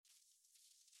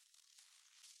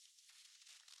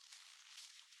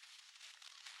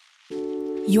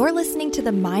You're listening to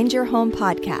the Mind Your Home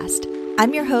podcast.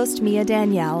 I'm your host, Mia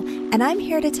Danielle, and I'm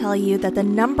here to tell you that the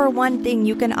number one thing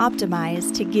you can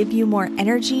optimize to give you more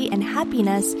energy and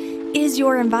happiness is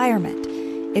your environment.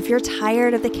 If you're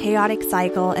tired of the chaotic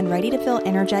cycle and ready to feel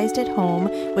energized at home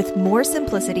with more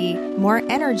simplicity, more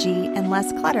energy, and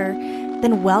less clutter,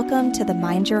 then welcome to the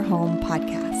Mind Your Home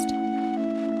podcast.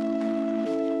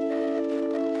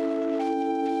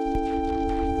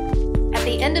 At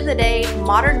the end of the day,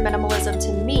 modern minimalism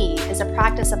to me is a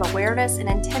practice of awareness and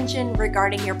intention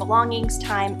regarding your belongings,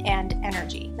 time, and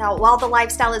energy. Now, while the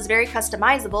lifestyle is very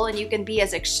customizable and you can be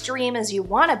as extreme as you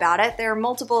want about it, there are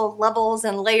multiple levels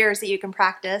and layers that you can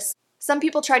practice. Some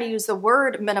people try to use the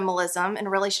word minimalism in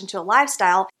relation to a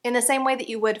lifestyle in the same way that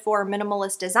you would for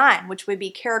minimalist design, which would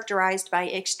be characterized by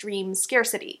extreme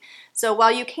scarcity. So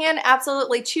while you can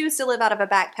absolutely choose to live out of a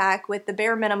backpack with the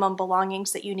bare minimum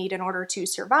belongings that you need in order to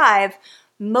survive,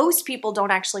 most people don't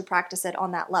actually practice it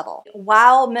on that level.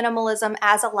 While minimalism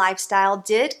as a lifestyle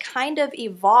did kind of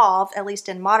evolve, at least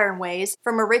in modern ways,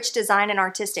 from a rich design and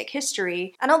artistic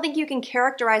history, I don't think you can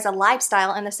characterize a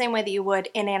lifestyle in the same way that you would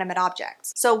inanimate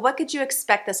objects. So what could you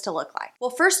expect this to look like?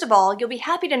 Well, first of all, you'll be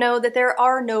happy to know that there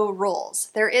are no rules.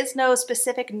 There is no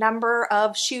specific number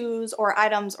of shoes or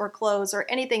items or clothes or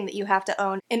anything that you have to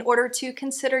own in order to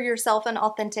consider yourself an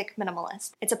authentic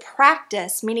minimalist. It's a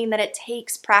practice, meaning that it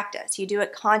takes practice. You do it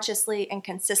consciously and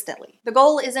consistently. The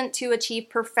goal isn't to achieve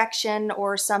perfection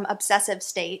or some obsessive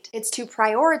state. It's to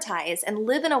prioritize and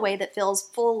live in a way that feels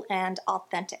full and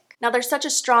authentic. Now, there's such a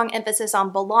strong emphasis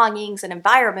on belongings and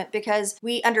environment because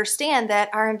we understand that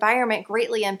our environment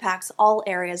greatly impacts all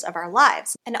areas of our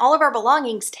lives. And all of our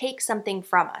belongings take something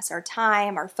from us, our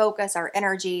time, our focus, our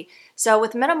energy. So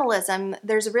with minimalism,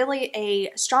 there's really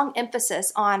a strong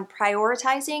emphasis on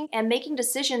prioritizing and making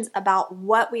decisions about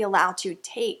what we allow to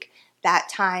take that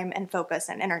time and focus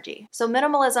and energy. So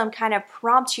minimalism kind of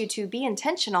prompts you to be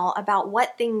intentional about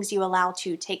what things you allow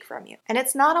to take from you. And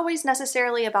it's not always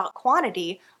necessarily about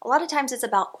quantity. A lot of times it's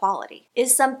about quality.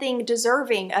 Is something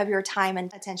deserving of your time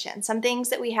and attention? Some things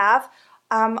that we have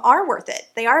are worth it.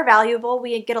 They are valuable.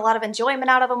 We get a lot of enjoyment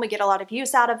out of them. We get a lot of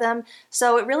use out of them.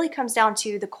 So it really comes down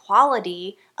to the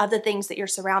quality of the things that you're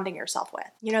surrounding yourself with.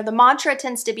 You know, the mantra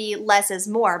tends to be less is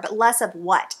more, but less of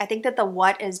what. I think that the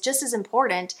what is just as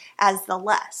important as the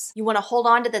less. You want to hold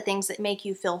on to the things that make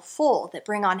you feel full, that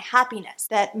bring on happiness,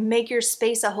 that make your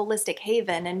space a holistic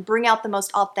haven and bring out the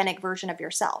most authentic version of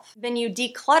yourself. Then you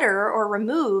declutter or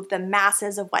remove the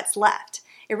masses of what's left.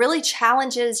 It really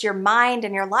challenges your mind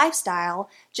and your lifestyle,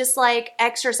 just like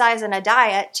exercise and a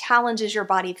diet challenges your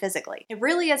body physically. It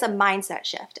really is a mindset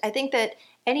shift. I think that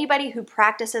anybody who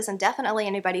practices, and definitely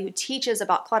anybody who teaches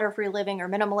about clutter-free living or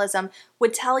minimalism,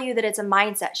 would tell you that it's a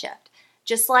mindset shift.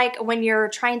 Just like when you're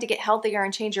trying to get healthier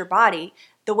and change your body,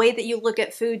 the way that you look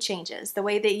at food changes, the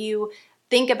way that you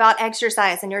think about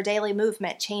exercise and your daily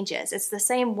movement changes. It's the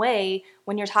same way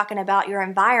when you're talking about your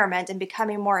environment and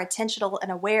becoming more intentional and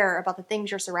aware about the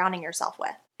things you're surrounding yourself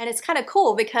with. And it's kind of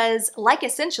cool because, like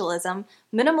essentialism,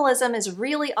 minimalism is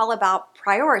really all about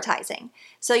prioritizing.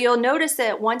 So you'll notice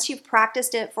that once you've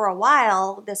practiced it for a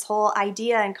while, this whole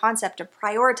idea and concept of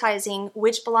prioritizing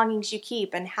which belongings you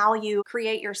keep and how you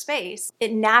create your space,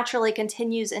 it naturally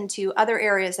continues into other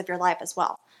areas of your life as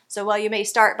well. So while you may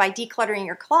start by decluttering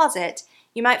your closet,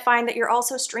 you might find that you're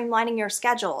also streamlining your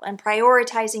schedule and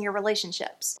prioritizing your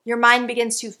relationships. Your mind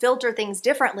begins to filter things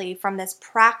differently from this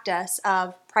practice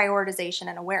of prioritization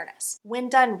and awareness. When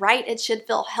done right, it should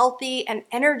feel healthy and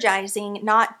energizing,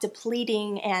 not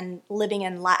depleting and living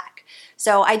in lack.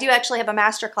 So I do actually have a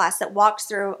masterclass that walks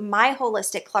through my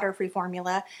holistic clutter-free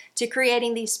formula to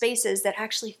creating these spaces that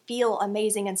actually feel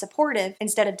amazing and supportive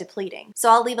instead of depleting. So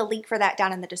I'll leave a link for that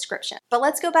down in the description. But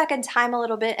let's go back in time a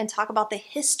little bit and talk about the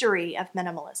history of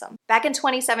minimalism. Back in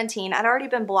 2017, I'd already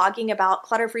been blogging about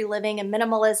clutter-free living and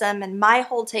minimalism and my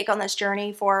whole take on this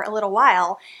journey for a little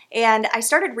while, and I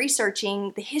started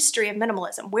researching the history of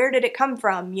minimalism. Where did it come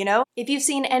from, you know? If you've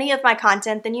seen any of my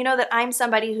content, then you know that I'm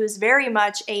somebody who's very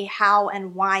much a how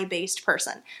and why based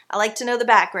person. I like to know the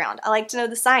background. I like to know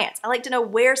the science. I like to know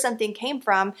where something came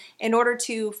from in order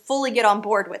to fully get on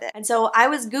board with it. And so I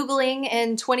was Googling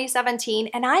in 2017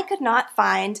 and I could not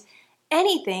find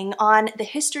anything on the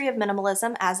history of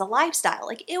minimalism as a lifestyle.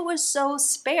 Like, it was so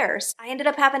sparse. I ended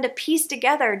up having to piece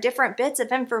together different bits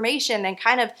of information and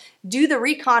kind of do the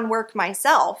recon work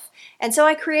myself. And so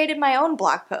I created my own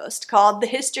blog post called The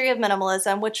History of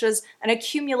Minimalism, which was an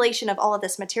accumulation of all of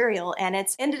this material. And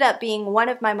it's ended up being one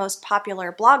of my most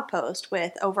popular blog posts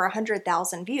with over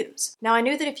 100,000 views. Now, I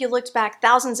knew that if you looked back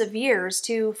thousands of years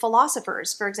to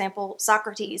philosophers, for example,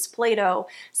 Socrates, Plato,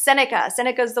 Seneca.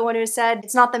 Seneca's the one who said,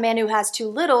 "It's not the man who has has too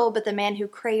little, but the man who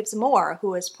craves more,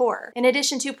 who is poor. In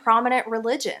addition to prominent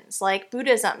religions like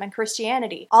Buddhism and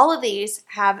Christianity, all of these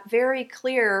have very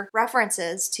clear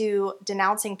references to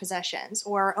denouncing possessions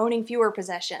or owning fewer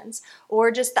possessions, or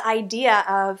just the idea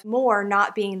of more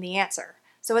not being the answer.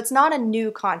 So it's not a new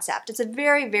concept. It's a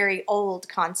very, very old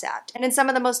concept. And in some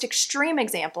of the most extreme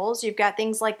examples, you've got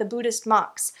things like the Buddhist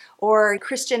monks or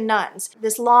Christian nuns,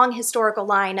 this long historical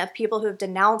line of people who have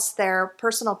denounced their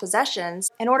personal possessions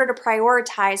in order to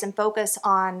prioritize and focus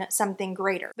on something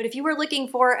greater. But if you were looking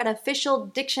for an official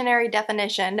dictionary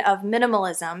definition of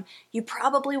minimalism, you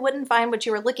probably wouldn't find what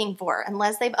you were looking for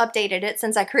unless they've updated it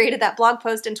since I created that blog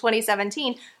post in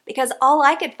 2017, because all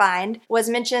I could find was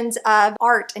mentions of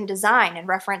art and design in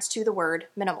reference to the word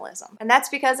minimalism. And that's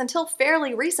because until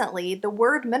fairly recently, the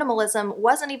word minimalism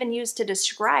wasn't even used to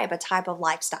describe a type of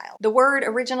lifestyle. The word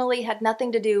originally had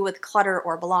nothing to do with clutter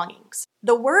or belongings.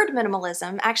 The word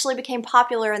minimalism actually became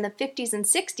popular in the 50s and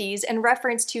 60s in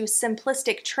reference to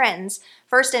simplistic trends,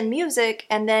 first in music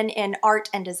and then in art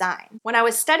and design. When I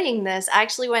was studying this, I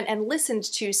actually went and listened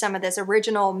to some of this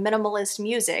original minimalist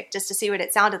music just to see what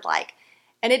it sounded like.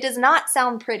 And it does not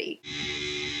sound pretty.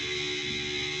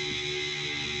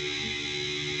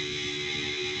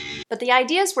 But the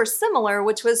ideas were similar,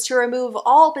 which was to remove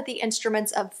all but the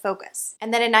instruments of focus.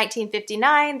 And then in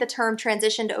 1959, the term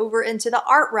transitioned over into the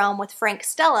art realm with Frank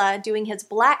Stella doing his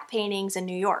black paintings in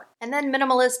New York. And then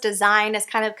minimalist design has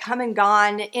kind of come and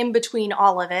gone in between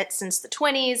all of it since the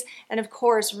 20s, and of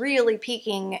course really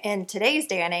peaking in today's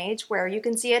day and age where you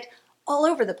can see it all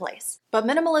over the place. But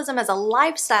minimalism as a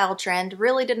lifestyle trend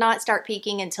really did not start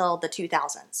peaking until the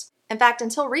 2000s. In fact,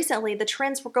 until recently, the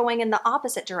trends were going in the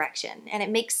opposite direction, and it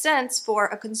makes sense for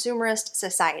a consumerist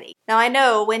society. Now, I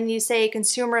know when you say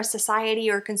consumerist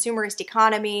society or consumerist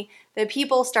economy, that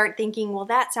people start thinking, well,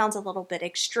 that sounds a little bit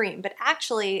extreme, but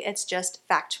actually, it's just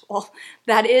factual.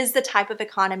 That is the type of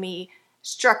economy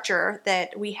structure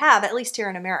that we have, at least here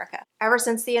in America. Ever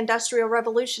since the Industrial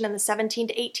Revolution in the 17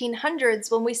 to 1800s,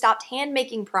 when we stopped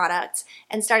hand-making products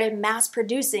and started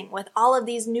mass-producing with all of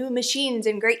these new machines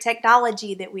and great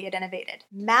technology that we had innovated.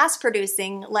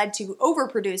 Mass-producing led to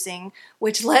overproducing,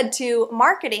 which led to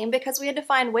marketing because we had to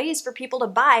find ways for people to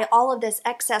buy all of this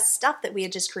excess stuff that we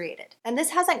had just created. And this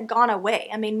hasn't gone away.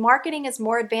 I mean, marketing is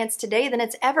more advanced today than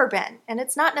it's ever been, and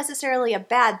it's not necessarily a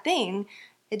bad thing.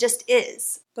 It just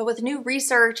is. But with new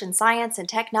research and science and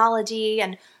technology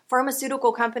and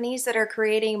pharmaceutical companies that are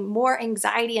creating more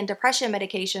anxiety and depression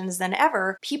medications than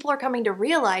ever, people are coming to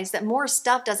realize that more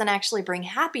stuff doesn't actually bring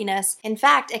happiness. In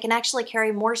fact, it can actually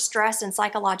carry more stress and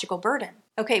psychological burden.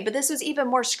 Okay, but this was even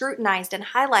more scrutinized and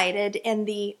highlighted in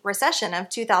the recession of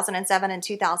 2007 and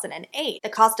 2008. The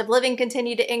cost of living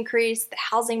continued to increase, the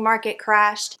housing market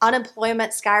crashed,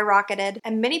 unemployment skyrocketed,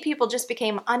 and many people just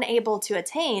became unable to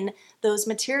attain those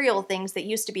material things that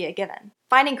used to be a given.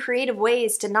 Finding creative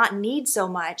ways to not need so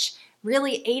much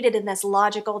really aided in this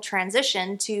logical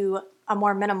transition to a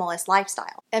more minimalist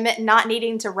lifestyle. It meant not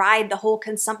needing to ride the whole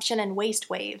consumption and waste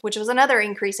wave, which was another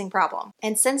increasing problem.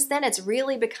 And since then, it's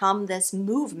really become this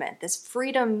movement, this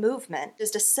freedom movement,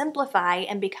 just to simplify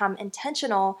and become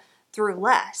intentional through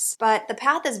less. But the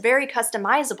path is very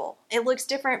customizable. It looks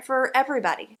different for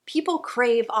everybody. People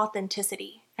crave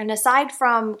authenticity. And aside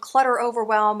from clutter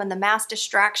overwhelm and the mass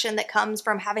distraction that comes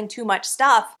from having too much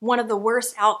stuff, one of the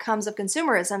worst outcomes of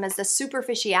consumerism is the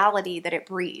superficiality that it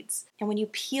breeds. And when you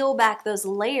peel back those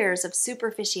layers of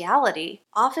superficiality,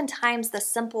 oftentimes the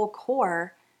simple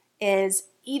core is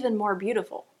even more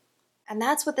beautiful. And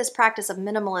that's what this practice of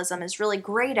minimalism is really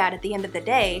great at the end of the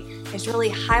day, is really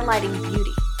highlighting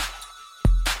beauty.